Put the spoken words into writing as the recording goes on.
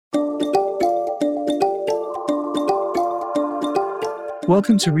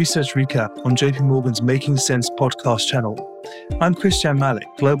Welcome to Research Recap on JP Morgan's Making Sense podcast channel. I'm Christian Malik,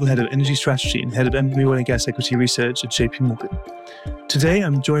 Global Head of Energy Strategy and Head of Oil and Gas Equity Research at JP Morgan. Today,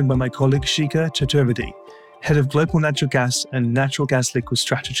 I'm joined by my colleague Shikha Chaturvedi, Head of Global Natural Gas and Natural Gas Liquid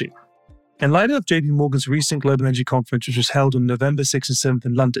Strategy. In light of JP Morgan's recent Global Energy Conference, which was held on November 6th and 7th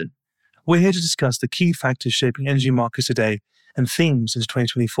in London, we're here to discuss the key factors shaping energy markets today and themes into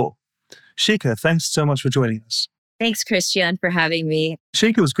 2024. Shikha, thanks so much for joining us. Thanks, Christian, for having me.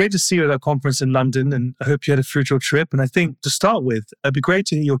 Shikha, it was great to see you at our conference in London, and I hope you had a fruitful trip. And I think to start with, it'd be great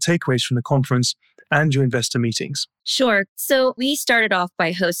to hear your takeaways from the conference and your investor meetings. Sure. So we started off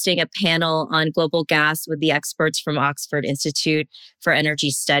by hosting a panel on global gas with the experts from Oxford Institute for Energy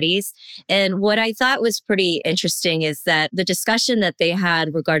Studies. And what I thought was pretty interesting is that the discussion that they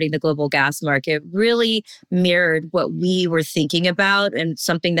had regarding the global gas market really mirrored what we were thinking about and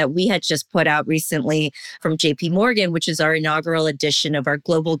something that we had just put out recently from JP Morgan, which is our inaugural edition of our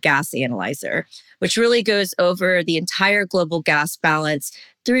Global Gas Analyzer, which really goes over the entire global gas balance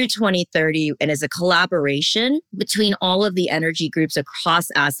through 2030 and is a collaboration between all of the energy groups across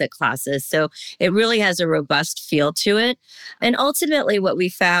asset classes. So it really has a robust feel to it. And ultimately, what we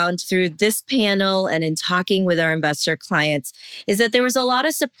found through this panel and in talking with our investor clients is that there was a lot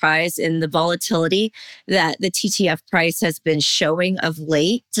of surprise in the volatility that the TTF price has been showing of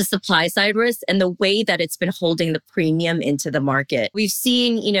late to supply side risks and the way that it's been holding the premium into the market. We've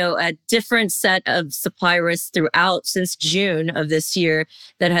seen, a different set of supply risks throughout since June of this year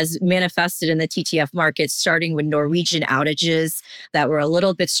that has manifested in the TTF market, starting with Norwegian outages that were a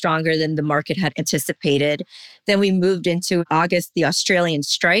little bit stronger than the market had anticipated. Then we moved into August, the Australian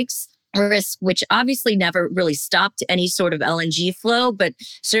strikes risk, which obviously never really stopped any sort of LNG flow, but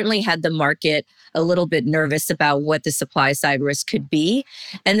certainly had the market a little bit nervous about what the supply side risk could be.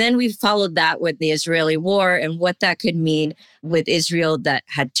 And then we followed that with the Israeli war and what that could mean with Israel that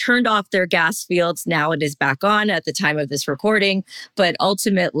had turned off their gas fields. Now it is back on at the time of this recording, but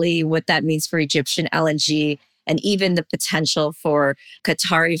ultimately what that means for Egyptian LNG and even the potential for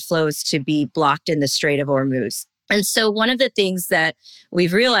Qatari flows to be blocked in the Strait of Hormuz. And so one of the things that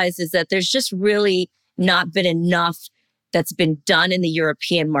we've realized is that there's just really not been enough that's been done in the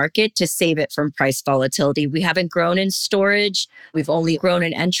European market to save it from price volatility. We haven't grown in storage. We've only grown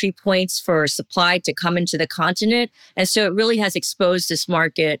in entry points for supply to come into the continent. And so it really has exposed this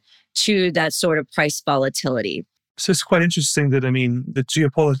market to that sort of price volatility. So it's quite interesting that, the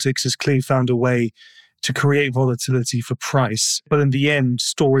geopolitics has clearly found a way to create volatility for price. But in the end,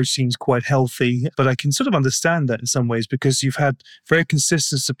 storage seems quite healthy. But I can sort of understand that in some ways because you've had very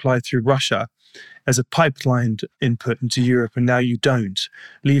consistent supply through Russia as a pipeline input into Europe, and now you don't,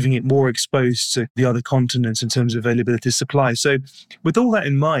 leaving it more exposed to the other continents in terms of availability of supply. So with all that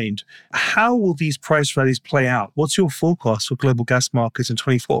in mind, how will these price rallies play out? What's your forecast for global gas markets in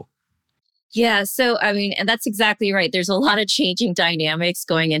 24? Yeah, so and that's exactly right. There's a lot of changing dynamics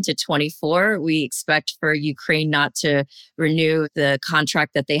going into 24. We expect for Ukraine not to renew the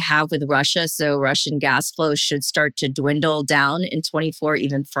contract that they have with Russia. So Russian gas flows should start to dwindle down in 24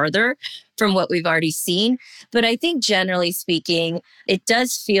 even further from what we've already seen. But I think generally speaking, it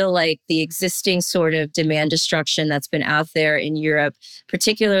does feel like the existing sort of demand destruction that's been out there in Europe,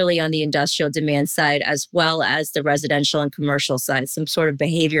 particularly on the industrial demand side, as well as the residential and commercial side, some sort of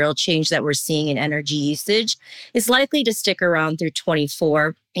behavioral change that we're seeing in energy usage is likely to stick around through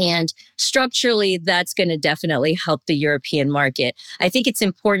 24. And structurally, that's going to definitely help the European market. I think it's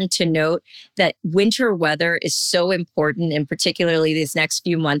important to note that winter weather is so important, and particularly these next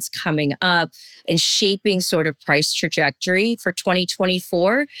few months coming up, in shaping sort of price trajectory for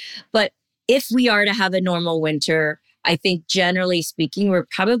 2024. But if we are to have a normal winter, I think generally speaking, we're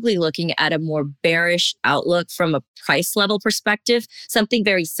probably looking at a more bearish outlook from a price level perspective, something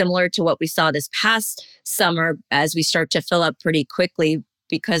very similar to what we saw this past summer as we start to fill up pretty quickly,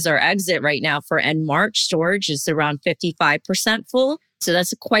 because our exit right now for end March storage is around 55% full. So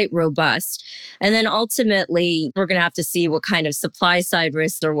that's quite robust. And then ultimately, we're going to have to see what kind of supply side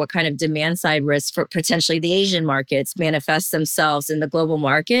risks or what kind of demand side risks for potentially the Asian markets manifest themselves in the global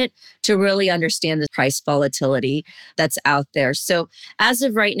market to really understand the price volatility that's out there. So as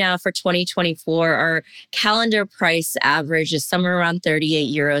of right now for 2024, our calendar price average is somewhere around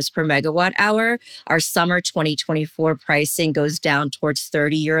 38 euros per megawatt hour. Our summer 2024 pricing goes down towards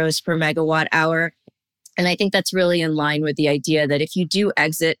 30 euros per megawatt hour. And I think that's really in line with the idea that if you do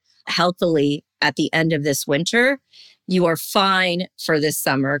exit healthily at the end of this winter, you are fine for this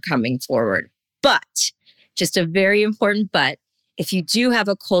summer coming forward. But, just a very important but, If you do have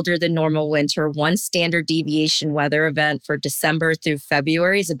a colder than normal winter, one standard deviation weather event for December through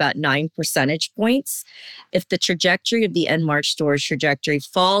February is about 9 percentage points. If the trajectory of the end March storage trajectory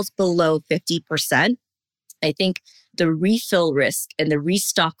falls below 50%, I think the refill risk and the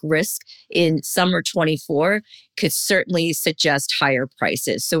restock risk in summer 24 could certainly suggest higher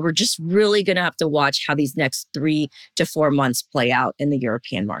prices. So we're just really going to have to watch how these next 3 to 4 months play out in the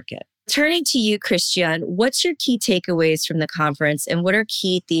European market. Turning to you, Christian, what's your key takeaways from the conference and what are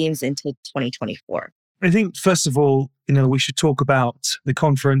key themes into 2024? I think, first of all, we should talk about the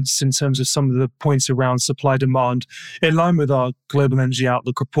conference in terms of some of the points around supply demand. In line with our Global Energy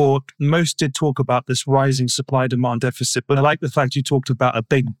Outlook report, most did talk about this rising supply demand deficit, but I like the fact you talked about a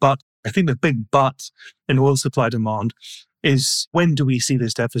big but. I think the big but in oil supply demand is, when do we see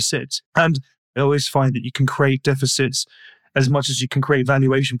this deficit? And I always find that you can create deficits as much as you can create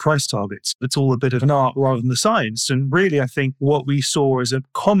valuation price targets. It's all a bit of an art rather than the science. And really, I think what we saw as a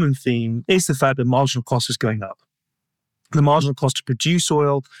common theme is the fact that marginal cost is going up. The marginal cost to produce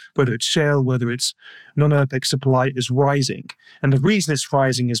oil, whether it's shale, whether it's non-OPEC supply, is rising. And the reason it's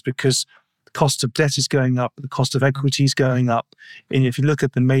rising is because the cost of debt is going up, the cost of equity is going up. And if you look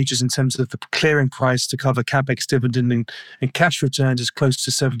at the majors in terms of the clearing price to cover capex, dividend, and cash returns is close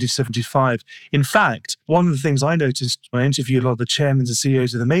to 70, 75. In fact, one of the things I noticed when I interviewed a lot of the chairmen and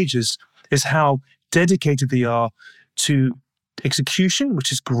CEOs of the majors is how dedicated they are to execution,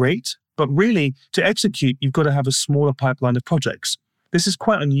 which is great. But really, to execute, you've got to have a smaller pipeline of projects. This is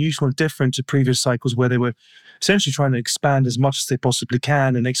quite unusual and different to previous cycles where they were essentially trying to expand as much as they possibly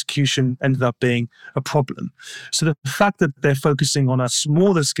can, and execution ended up being a problem. So the fact that they're focusing on a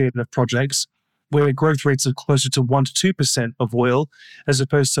smaller scale of projects where growth rates are closer to 1% to 2% of oil, as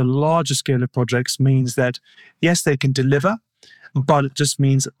opposed to a larger scale of projects, means that, yes, they can deliver, but it just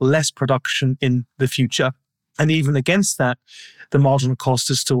means less production in the future. And even against that, the marginal cost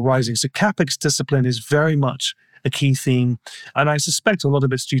is still rising. So capex discipline is very much a key theme. And I suspect a lot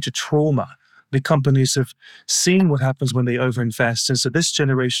of it's due to trauma. The companies have seen what happens when they overinvest. And so this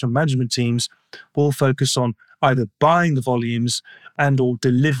generation of management teams will focus on either buying the volumes and or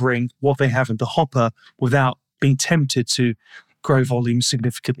delivering what they have in the hopper without being tempted to grow volumes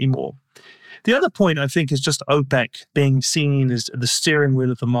significantly more. The other point, I think, is just OPEC being seen as the steering wheel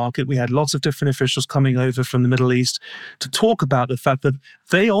of the market. We had lots of different officials coming over from the Middle East to talk about the fact that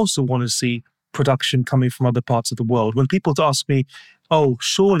they also want to see production coming from other parts of the world. When people ask me, oh,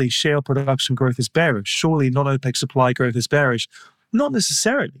 surely shale production growth is bearish, surely non-OPEC supply growth is bearish, not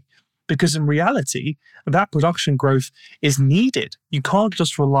necessarily. Because in reality, that production growth is needed. You can't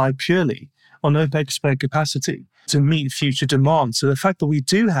just rely purely on OPEC spare capacity to meet future demand. So the fact that we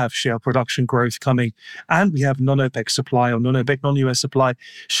do have shale production growth coming and we have non-OPEC supply or non-OPEC, non-US supply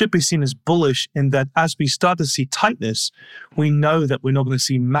should be seen as bullish, in that as we start to see tightness, we know that we're not going to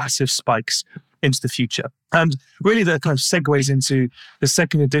see massive spikes into the future. And really that kind of segues into the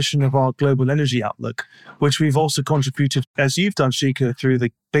second edition of our Global Energy Outlook, which we've also contributed, as you've done, Shika, through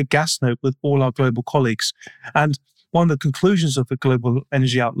the Big Gas Note with all our global colleagues. And one of the conclusions of the Global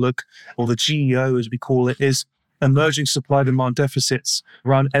Energy Outlook, or the GEO as we call it, is emerging supply-demand deficits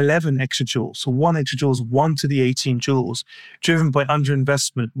around 11 exajoules. So 1 exajoule is 1 to the 18 joules, driven by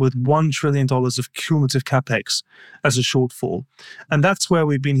underinvestment with $1 trillion of cumulative capex as a shortfall. And that's where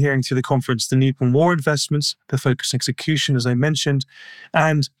we've been hearing through the conference the need for more investments, the focus on execution, as I mentioned,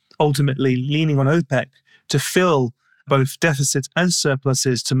 and ultimately leaning on OPEC to fill both deficits and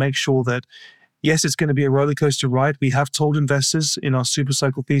surpluses to make sure that, yes, it's going to be a roller coaster ride. We have told investors in our super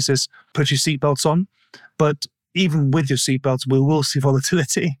cycle thesis, put your seatbelts on, but even with your seatbelts, we will see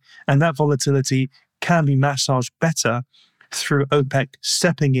volatility, and that volatility can be massaged better through OPEC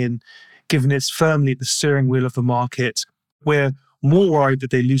stepping in, given it's firmly at the steering wheel of the market. We're more worried that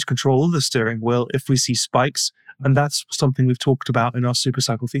they lose control of the steering wheel if we see spikes, and that's something we've talked about in our super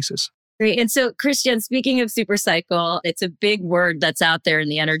cycle thesis. Great. And so, Christian, speaking of super cycle, it's a big word that's out there in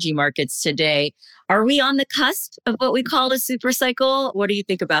the energy markets today. Are we on the cusp of what we call a super cycle? What do you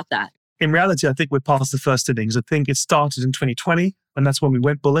think about that? In reality, I think we're past the first innings. I think it started in 2020, and that's when we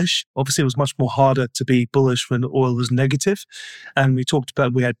went bullish. Obviously, it was much more harder to be bullish when oil was negative. And we talked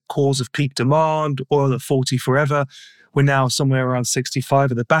about, we had calls of peak demand, oil at 40 forever. We're now somewhere around 65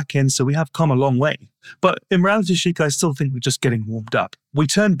 at the back end, so we have come a long way. But in reality, Shika, I still think we're just getting warmed up. We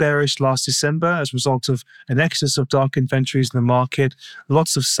turned bearish last December as a result of an excess of dark inventories in the market,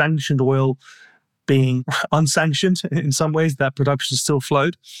 lots of sanctioned oil being unsanctioned in some ways, that production still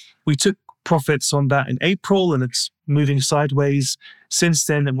flowed. We took profits on that in April, and it's moving sideways since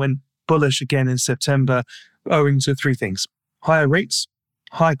then, and went bullish again in September, owing to 3 things: higher rates,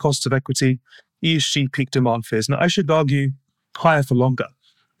 high cost of equity, ESG peak demand fears. Now, I should argue higher for longer.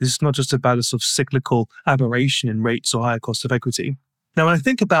 This is not just about a sort of cyclical aberration in rates or higher cost of equity. Now, when I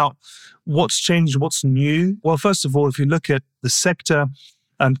think about what's changed, what's new, well, first of all, if you look at the sector,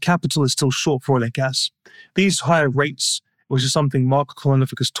 capital is still short for oil and gas. These higher rates, which is something Mark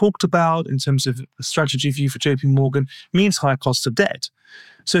Kolonovic has talked about in terms of the strategy view for JP Morgan, means higher cost of debt.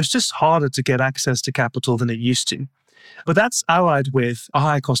 So it's just harder to get access to capital than it used to. But that's allied with a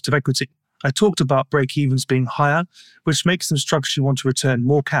higher cost of equity. I talked about break-evens being higher, which makes them structurally want to return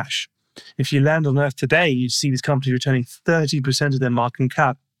more cash. If you land on Earth today, you see these companies returning 30% of their market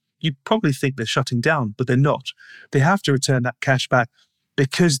cap. You'd probably think they're shutting down, but they're not. They have to return that cash back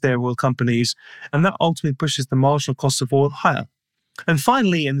because they're oil companies, and that ultimately pushes the marginal cost of oil higher. And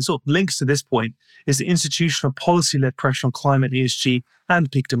finally, and sort of links to this point, is the institutional policy-led pressure on climate, ESG,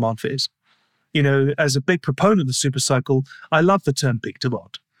 and peak demand fears. As a big proponent of the super cycle, I love the term peak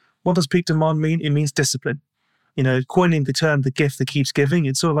demand. What does peak demand mean? It means discipline. Coining the term, the gift that keeps giving,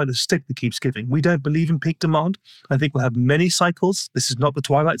 it's sort of like the stick that keeps giving. We don't believe in peak demand. I think we'll have many cycles. This is not the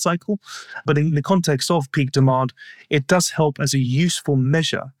twilight cycle. But in the context of peak demand, it does help as a useful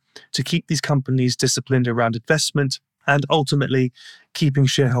measure to keep these companies disciplined around investment and ultimately keeping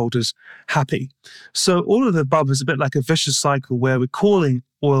shareholders happy. So all of the above is a bit like a vicious cycle where we're calling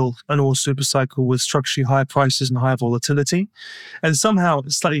oil an oil super cycle with structurally higher prices and higher volatility. And somehow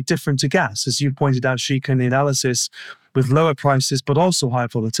it's slightly different to gas, as you pointed out, Shika, in the analysis, with lower prices, but also higher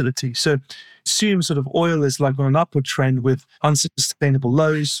volatility. So assume sort of oil is like on an upward trend with unsustainable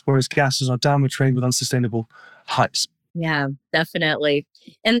lows, whereas gas is on a downward trend with unsustainable highs. Yeah, definitely.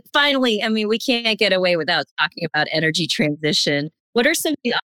 And finally, we can't get away without talking about energy transition. What are some of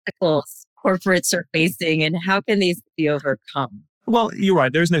the obstacles corporates are facing and how can these be overcome? Well, you're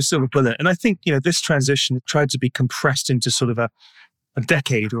right. There is no silver bullet. And I think, this transition tried to be compressed into sort of a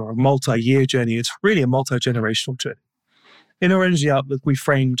decade or a multi-year journey. It's really a multi-generational journey. In our Energy Outlook, we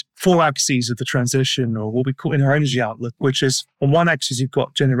framed 4 axes of the transition, or what we call in our Energy Outlook, which is on one axis, you've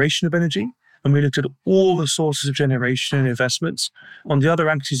got generation of energy. And we looked at all the sources of generation and investments. On the other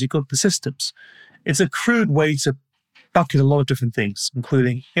axis, you've got the systems. It's a crude way to bucket a lot of different things,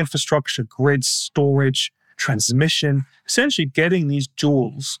 including infrastructure, grids, storage, transmission, essentially getting these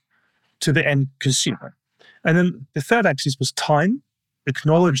jewels to the end consumer. And then the third axis was time,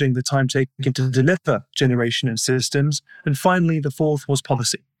 acknowledging the time taken to deliver generation and systems. And finally, the fourth was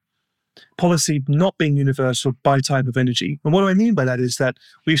policy. Policy not being universal by type of energy. And what do I mean by that is that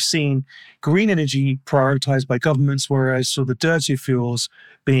we've seen green energy prioritized by governments, whereas the dirty fuels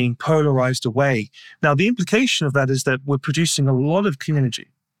being polarized away. Now, the implication of that is that we're producing a lot of clean energy.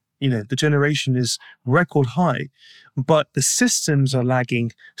 The generation is record high, but the systems are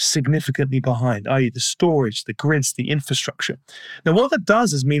lagging significantly behind, i.e. the storage, the grids, the infrastructure. Now, what that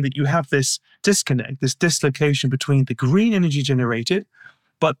does is mean that you have this disconnect, this dislocation between the green energy generated,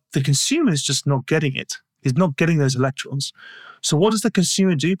 but the consumer is just not getting it. He's not getting those electrons. So what does the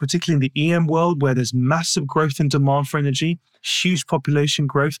consumer do, particularly in the EM world where there's massive growth in demand for energy, huge population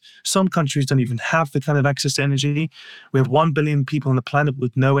growth? Some countries don't even have the kind of access to energy. We have 1 billion people on the planet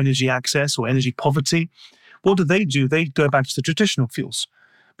with no energy access or energy poverty. What do? They go back to the traditional fuels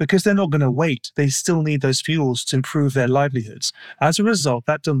because they're not going to wait. They still need those fuels to improve their livelihoods. As a result,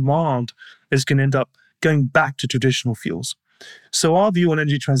 that demand is going to end up going back to traditional fuels. So our view on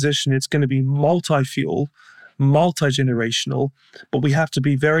energy transition, it's going to be multi-fuel, multi-generational, but we have to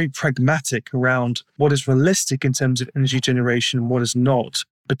be very pragmatic around what is realistic in terms of energy generation and what is not,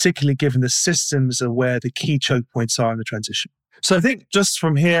 particularly given the systems are where the key choke points are in the transition. So I think just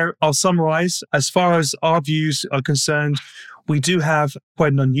from here, I'll summarize. As far as our views are concerned, we do have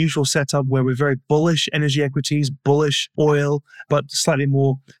quite an unusual setup where we're very bullish energy equities, bullish oil, but slightly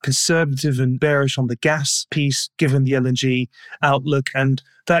more conservative and bearish on the gas piece, given the LNG outlook. And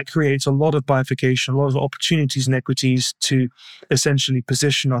that creates a lot of bifurcation, a lot of opportunities in equities to essentially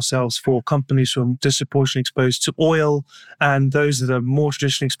position ourselves for companies who are disproportionately exposed to oil, and those that are more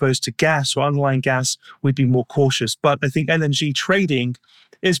traditionally exposed to gas or underlying gas, we'd be more cautious. But I think LNG trading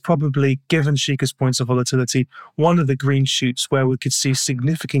is probably, given Shika's points of volatility, one of the green shoots where we could see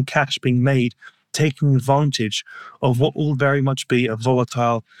significant cash being made, taking advantage of what will very much be a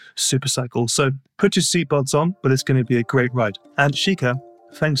volatile super cycle. So put your seatbelts on, but it's going to be a great ride. And Shika,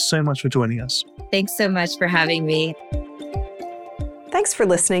 thanks so much for joining us. Thanks so much for having me. Thanks for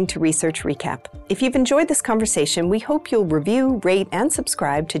listening to Research Recap. If you've enjoyed this conversation, we hope you'll review, rate, and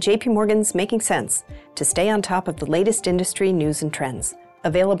subscribe to JP Morgan's Making Sense to stay on top of the latest industry news and trends.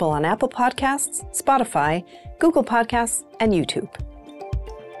 Available on Apple Podcasts, Spotify, Google Podcasts, and YouTube.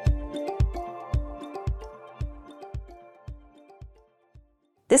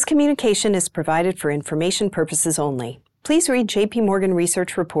 This communication is provided for information purposes only. Please read JP Morgan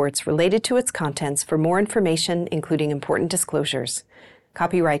research reports related to its contents for more information, including important disclosures.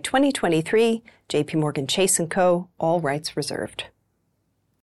 Copyright 2023, JP Morgan Chase & Co., all rights reserved.